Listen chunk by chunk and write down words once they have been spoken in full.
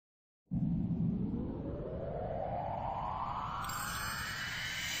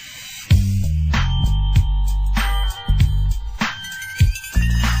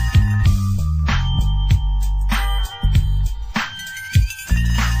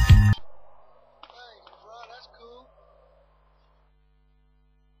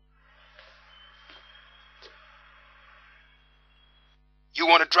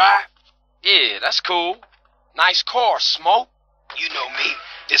wanna drive? Yeah, that's cool. Nice car, Smoke. You know me.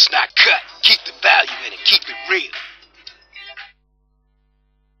 It's not cut. Keep the value in it. Keep it real.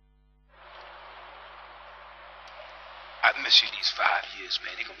 I've missed you these 5 years,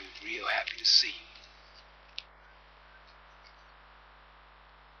 man. They're gonna be real happy to see you.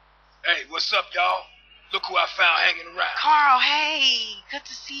 Hey, what's up, y'all? Look who I found hanging around. Carl, hey, good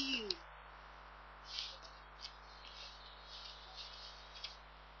to see you.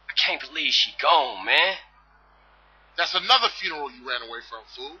 I can't believe she gone, man. That's another funeral you ran away from,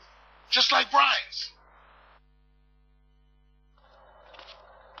 fool. Just like Brian's.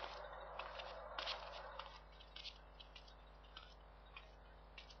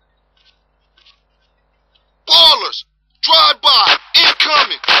 Ballers! Drive-by!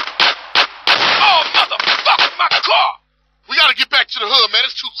 Incoming! Oh, motherfucker, my car! We gotta get back to the hood, man.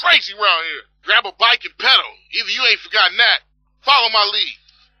 It's too crazy around here. Grab a bike and pedal. Either you ain't forgotten that. Follow my lead.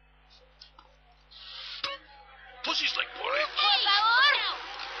 Pussy's like, boy.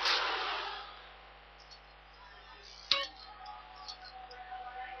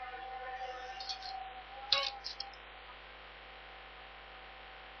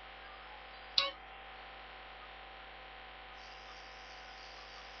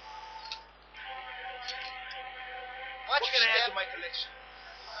 What you gonna add to my collection?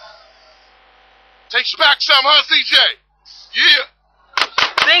 Takes you back some, huh, CJ? Yeah.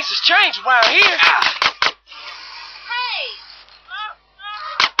 Things has changed around here. Hey!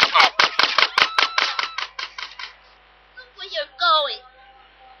 Look where you're going.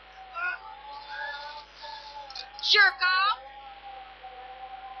 Jerk off.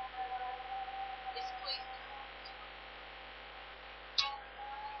 It's quick.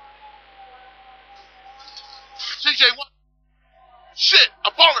 CJ, what? Shit,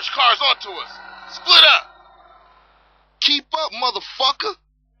 a baller's car's onto us. Split up. Keep up, motherfucker.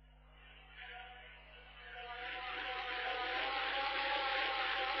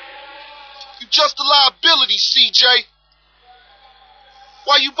 You just a liability, CJ.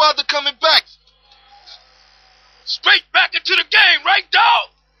 Why you bother coming back? Straight back into the game, right, dog?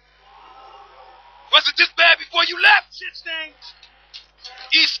 Was it this bad before you left? Shit stinks.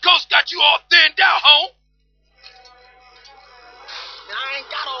 East Coast got you all thinned out, home. I ain't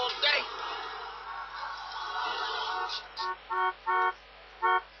got all day.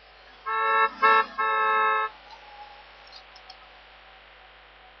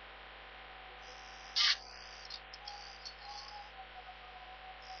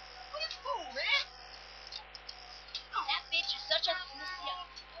 What is cool, man? That bitch is such a pussy.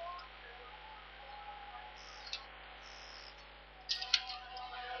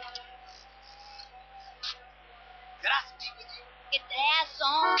 Did I speak with you? Get the ass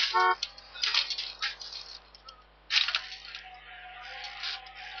on.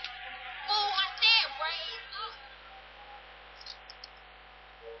 Oh, I said raise. Oh.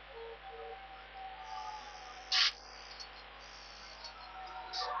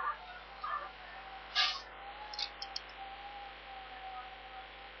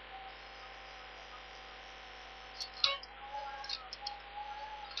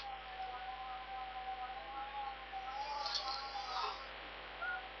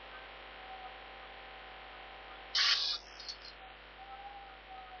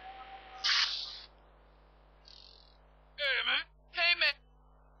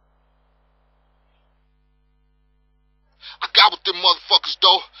 I got with them motherfuckers,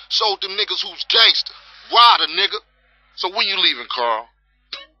 though. Sold them niggas who's gangster. Rider, nigga. So when you leaving, Carl?